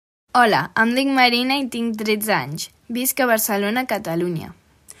Hola, em dic Marina i tinc 13 anys. Visc a Barcelona, Catalunya.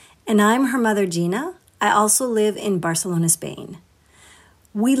 And I'm her mother, Gina. I also live in Barcelona, Spain.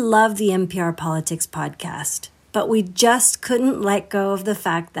 We love the NPR Politics podcast, but we just couldn't let go of the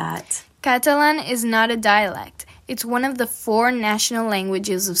fact that Catalan is not a dialect. It's one of the 4 national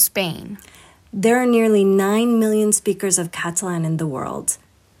languages of Spain. There are nearly 9 million speakers of Catalan in the world.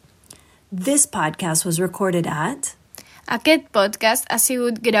 This podcast was recorded at... Aquest podcast ha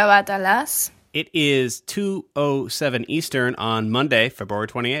sigut gravat a les... It is 2:07 Eastern on Monday, February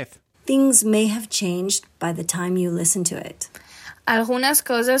 28th. Things may have changed by the time you listen to it. Algunes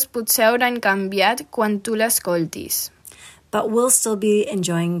coses potser hauran canviat quan tu l'escoltis. But we'll still be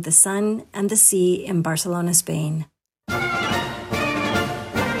enjoying the sun and the sea in Barcelona, Spain.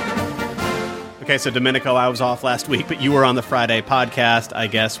 Okay, so Domenico, I was off last week, but you were on the Friday podcast. I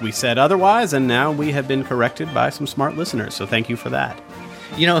guess we said otherwise, and now we have been corrected by some smart listeners, so thank you for that.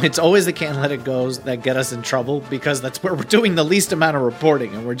 You know, it's always the can't let it goes that get us in trouble because that's where we're doing the least amount of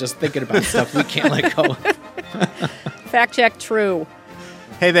reporting and we're just thinking about stuff we can't let go of. Fact check true.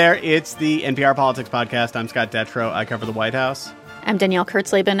 Hey there, it's the NPR Politics Podcast. I'm Scott Detrow. I cover the White House. I'm Danielle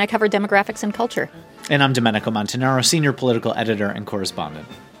Kurtzleben. I cover demographics and culture. And I'm Domenico Montanaro, senior political editor and correspondent.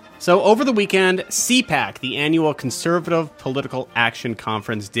 So over the weekend, CPAC, the annual Conservative Political Action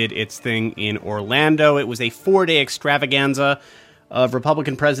Conference, did its thing in Orlando. It was a 4-day extravaganza of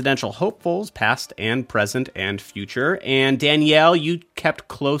Republican presidential hopefuls, past and present and future. And Danielle, you kept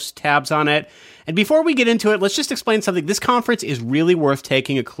close tabs on it. And before we get into it, let's just explain something. This conference is really worth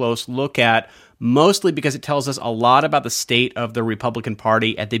taking a close look at, mostly because it tells us a lot about the state of the Republican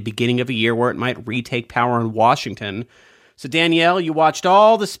Party at the beginning of a year where it might retake power in Washington. So Danielle, you watched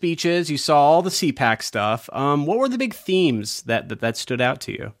all the speeches, you saw all the CPAC stuff. What were the big themes that stood out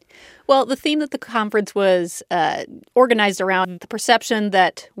to you? Well, the theme that the conference was organized around the perception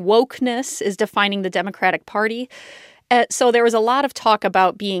that wokeness is defining the Democratic Party. So there was a lot of talk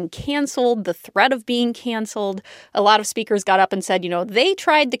about being canceled, the threat of being canceled. A lot of speakers got up and said, they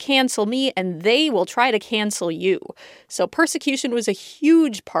tried to cancel me and they will try to cancel you. So persecution was a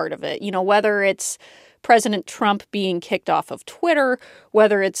huge part of it, whether it's President Trump being kicked off of Twitter,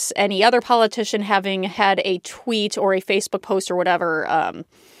 whether it's any other politician having had a tweet or a Facebook post or whatever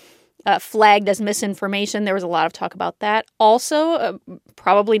flagged as misinformation. There was a lot of talk about that. Also,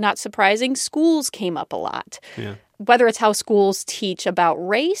 probably not surprising, schools came up a lot. Yeah. Whether it's how schools teach about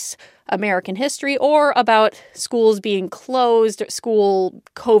race, American history, or about schools being closed, school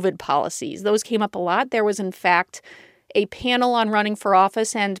COVID policies. Those came up a lot. There was, in fact, a panel on running for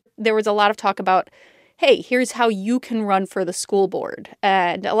office, and there was a lot of talk about, hey, here's how you can run for the school board.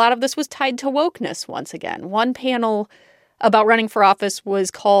 And a lot of this was tied to wokeness once again. One panel about running for office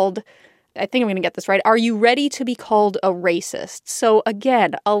was called, I think I'm going to get this right, Are You Ready to Be Called a Racist? So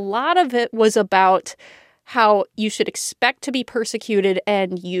again, a lot of it was about how you should expect to be persecuted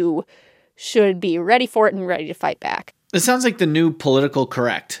and you should be ready for it and ready to fight back. It sounds like the new political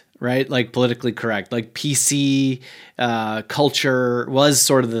correct, right? Like politically correct, like PC culture was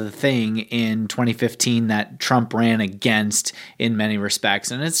sort of the thing in 2015 that Trump ran against in many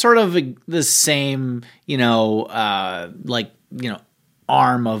respects. And it's sort of the same,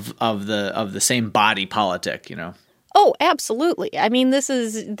 arm of the same body politic, Oh, absolutely. I mean, this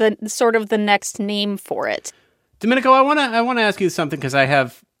is the sort of the next name for it. Domenico, I want to ask you something because I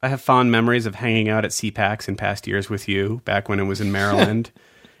have fond memories of hanging out at CPACs in past years with you back when it was in Maryland.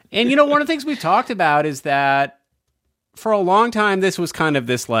 And, one of the things we've talked about is that for a long time, this was kind of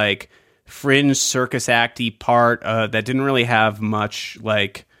this like fringe circus acty part that didn't really have much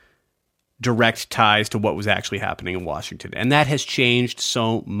like direct ties to what was actually happening in Washington. And that has changed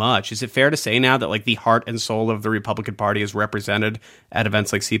so much. Is it fair to say now that like the heart and soul of the Republican Party is represented at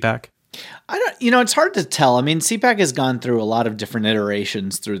events like CPAC? It's hard to tell. I mean, CPAC has gone through a lot of different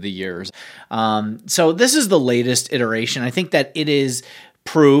iterations through the years. So this is the latest iteration. I think that it is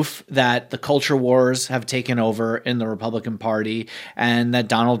proof that the culture wars have taken over in the Republican Party and that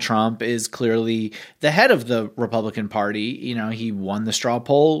Donald Trump is clearly the head of the Republican Party. He won the straw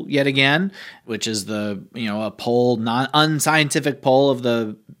poll yet again, which is a poll, unscientific poll of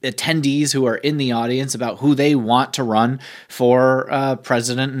the attendees who are in the audience about who they want to run for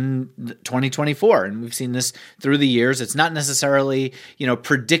president in 2024. And we've seen this through the years. It's not necessarily,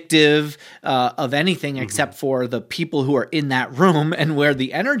 predictive of anything except for the people who are in that room and where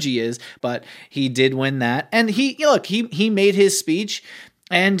the energy is, but he did win that. And he made his speech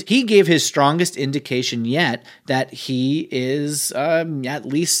And he gave his strongest indication yet that he is at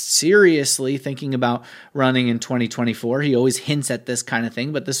least seriously thinking about running in 2024. He always hints at this kind of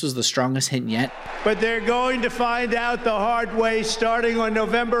thing, but this was the strongest hint yet. But they're going to find out the hard way starting on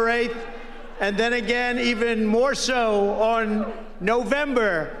November 8th, and then again even more so on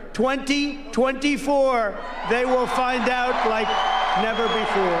November 2024. They will find out like never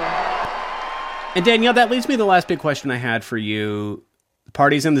before. And Danielle, that leads me to the last big question I had for you. The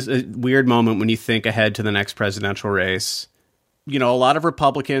party's in this weird moment when you think ahead to the next presidential race. You know, a lot of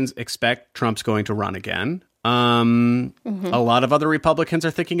Republicans expect Trump's going to run again. A lot of other Republicans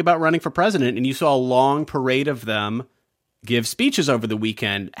are thinking about running for president, and you saw a long parade of them give speeches over the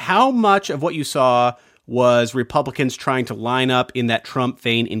weekend. How much of what you saw was Republicans trying to line up in that Trump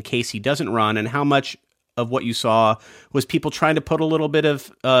vein in case he doesn't run, and how much of what you saw was people trying to put a little bit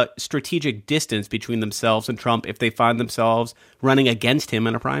of strategic distance between themselves and Trump if they find themselves running against him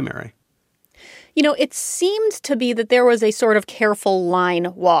in a primary? You know, it seemed to be that there was a sort of careful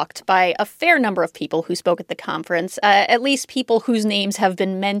line walked by a fair number of people who spoke at the conference, at least people whose names have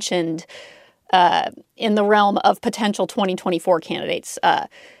been mentioned in the realm of potential 2024 candidates.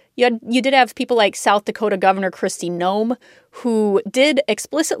 You did have people like South Dakota Governor Kristi Noem, who did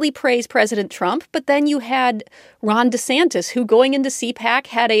explicitly praise President Trump, but then you had Ron DeSantis, who going into CPAC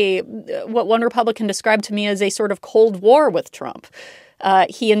had what one Republican described to me as a sort of Cold War with Trump.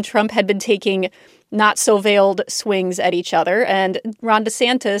 He and Trump had been taking not-so-veiled swings at each other, and Ron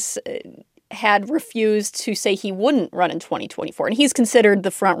DeSantis had refused to say he wouldn't run in 2024, and he's considered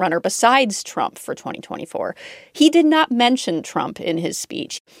the front runner besides Trump for 2024. He did not mention Trump in his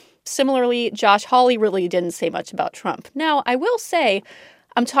speech. Similarly, Josh Hawley really didn't say much about Trump. Now, I will say,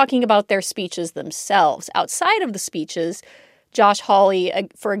 I'm talking about their speeches themselves. Outside of the speeches, Josh Hawley,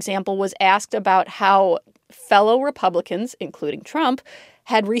 for example, was asked about how fellow Republicans, including Trump,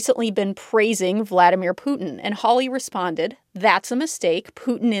 had recently been praising Vladimir Putin. And Hawley responded, "That's a mistake.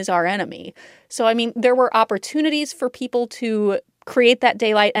 Putin is our enemy." So, I mean, there were opportunities for people to create that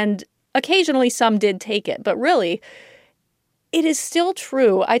daylight, and occasionally some did take it. But really, it is still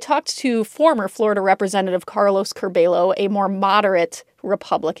true. I talked to former Florida Representative Carlos Curbelo, a more moderate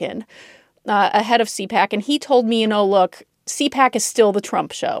Republican, ahead of CPAC, and he told me, look, CPAC is still the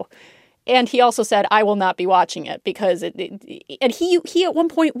Trump show. And he also said, I will not be watching it because and he at one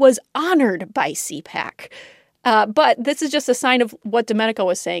point was honored by CPAC. But this is just a sign of what Domenico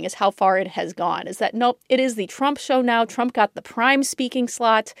was saying, is how far it has gone, is that, nope, it is the Trump show now. Trump got the prime speaking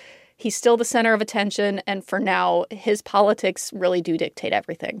slot. He's still the center of attention. And for now, his politics really do dictate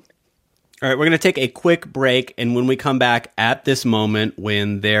everything. All right, we're going to take a quick break, and when we come back at this moment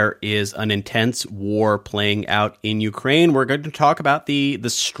when there is an intense war playing out in Ukraine, we're going to talk about the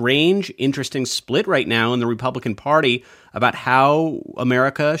strange, interesting split right now in the Republican Party about how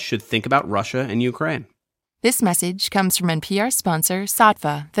America should think about Russia and Ukraine. This message comes from NPR sponsor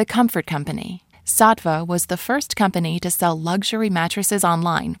Saatva, the comfort company. Saatva was the first company to sell luxury mattresses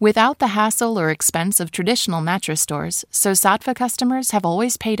online without the hassle or expense of traditional mattress stores, so Saatva customers have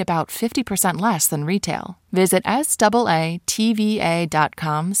always paid about 50% less than retail. Visit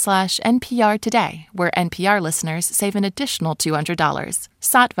SAATVA.com/NPR today, where NPR listeners save an additional $200.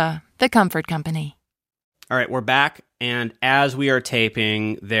 Saatva, the comfort company. All right, we're back, and as we are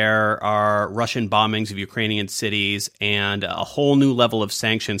taping, there are Russian bombings of Ukrainian cities, and a whole new level of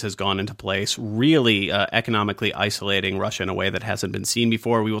sanctions has gone into place, really economically isolating Russia in a way that hasn't been seen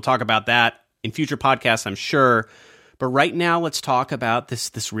before. We will talk about that in future podcasts, I'm sure. But right now, let's talk about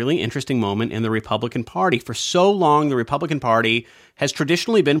this really interesting moment in the Republican Party. For so long, the Republican Party has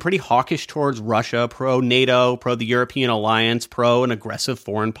traditionally been pretty hawkish towards Russia, pro-NATO, pro-the European alliance, pro an aggressive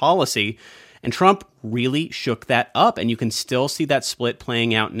foreign policy. And Trump really shook that up, and you can still see that split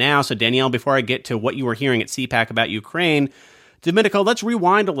playing out now. So, Danielle, before I get to what you were hearing at CPAC about Ukraine, Domenico, let's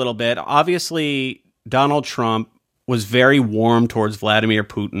rewind a little bit. Obviously, Donald Trump was very warm towards Vladimir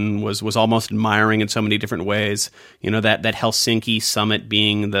Putin, was almost admiring in so many different ways, that Helsinki summit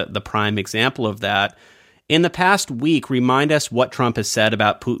being the prime example of that. In the past week, remind us what Trump has said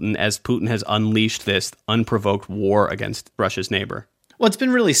about Putin as Putin has unleashed this unprovoked war against Russia's neighbor. Well, it's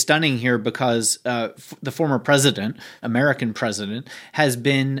been really stunning here because the former president, American president, has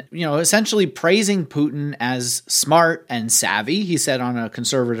been, essentially praising Putin as smart and savvy, he said on a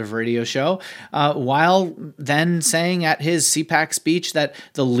conservative radio show, while then saying at his CPAC speech that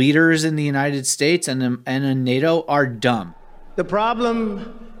the leaders in the United States and in NATO are dumb. The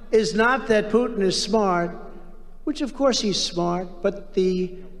problem is not that Putin is smart, which of course he's smart, but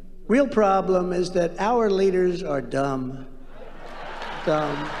the real problem is that our leaders are dumb.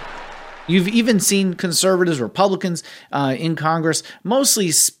 You've even seen conservatives, Republicans in Congress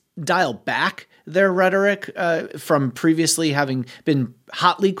mostly dial back their rhetoric from previously having been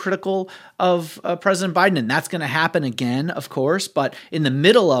hotly critical of President Biden. And that's going to happen again, of course. But in the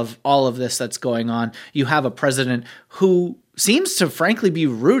middle of all of this that's going on, you have a president who seems to frankly be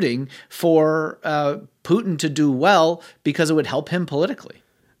rooting for Putin to do well because it would help him politically.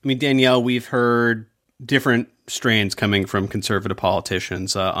 I mean, Danielle, we've heard different strains coming from conservative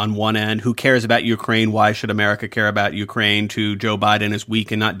politicians. On one end, who cares about Ukraine? Why should America care about Ukraine? To Joe Biden is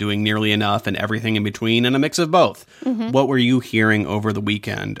weak and not doing nearly enough, and everything in between, and a mix of both. Mm-hmm. What were you hearing over the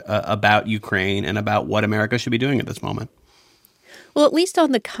weekend about Ukraine and about what America should be doing at this moment? Well, at least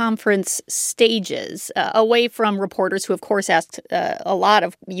on the conference stages, away from reporters who, of course, asked a lot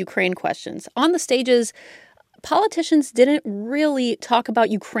of Ukraine questions, on the stages, politicians didn't really talk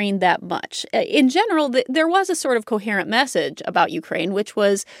about Ukraine that much. In general, there was a sort of coherent message about Ukraine, which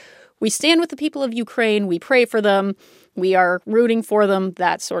was, we stand with the people of Ukraine, we pray for them, we are rooting for them,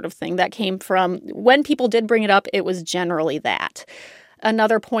 that sort of thing. That came from, when people did bring it up, it was generally that.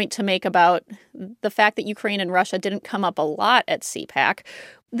 Another point to make about the fact that Ukraine and Russia didn't come up a lot at CPAC,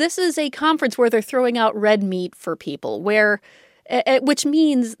 this is a conference where they're throwing out red meat for people, which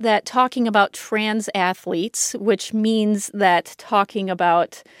means that talking about trans athletes, which means that talking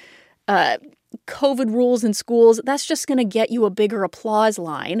about COVID rules in schools, that's just going to get you a bigger applause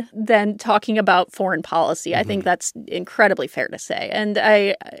line than talking about foreign policy. Mm-hmm. I think that's incredibly fair to say.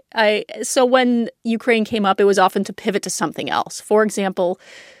 And so when Ukraine came up, it was often to pivot to something else. For example,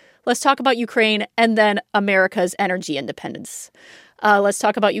 let's talk about Ukraine and then America's energy independence. Let's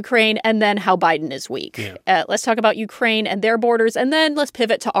talk about Ukraine and then how Biden is weak. Yeah. Let's talk about Ukraine and their borders, and then let's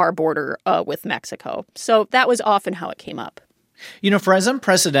pivot to our border with Mexico. So that was often how it came up. You know, for as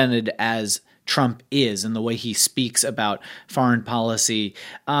unprecedented as Trump is and the way he speaks about foreign policy,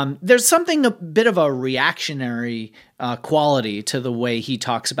 there's something a bit of a reactionary quality to the way he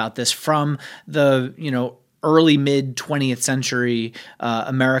talks about this from the, early mid 20th century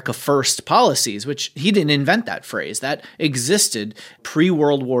America First policies, which he didn't invent that phrase. That existed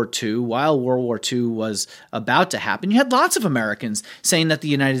pre-World War II, while World War II was about to happen. You had lots of Americans saying that the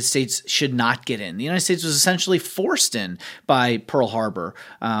United States should not get in. The United States was essentially forced in by Pearl Harbor.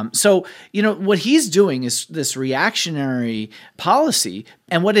 So what he's doing is this reactionary policy,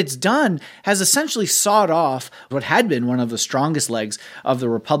 and what it's done has essentially sawed off what had been one of the strongest legs of the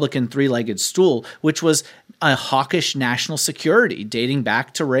Republican three-legged stool, which was a hawkish national security dating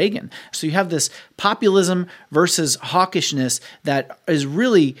back to Reagan. So you have this populism versus hawkishness that is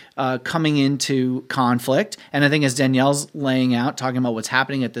really coming into conflict. And I think as Danielle's laying out, talking about what's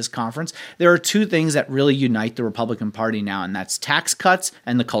happening at this conference, there are two things that really unite the Republican Party now, and that's tax cuts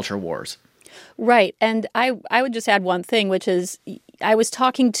and the culture wars. Right. And I would just add one thing, which is I was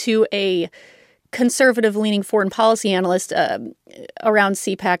talking to a conservative-leaning foreign policy analyst around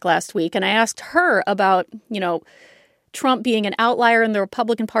CPAC last week, and I asked her about, Trump being an outlier in the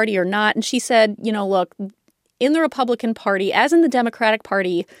Republican Party or not. And she said, look, in the Republican Party, as in the Democratic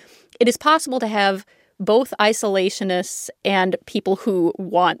Party, it is possible to have both isolationists and people who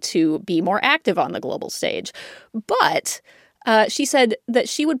want to be more active on the global stage. But she said that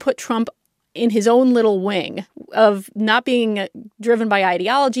she would put Trump in his own little wing of not being driven by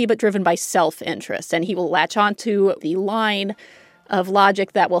ideology, but driven by self-interest. And he will latch onto the line of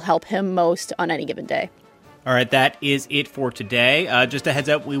logic that will help him most on any given day. All right, that is it for today. Just a heads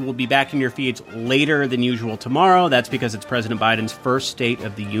up, we will be back in your feeds later than usual tomorrow. That's because it's President Biden's first State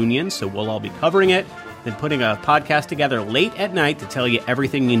of the Union, so we'll all be covering it, then putting a podcast together late at night to tell you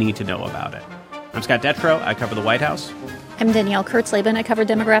everything you need to know about it. I'm Scott Detrow. I cover the White House. I'm Danielle Kurtzleben. I cover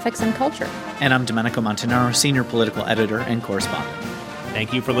demographics and culture. And I'm Domenico Montanaro, senior political editor and correspondent.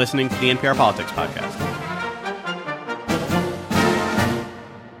 Thank you for listening to the NPR Politics Podcast.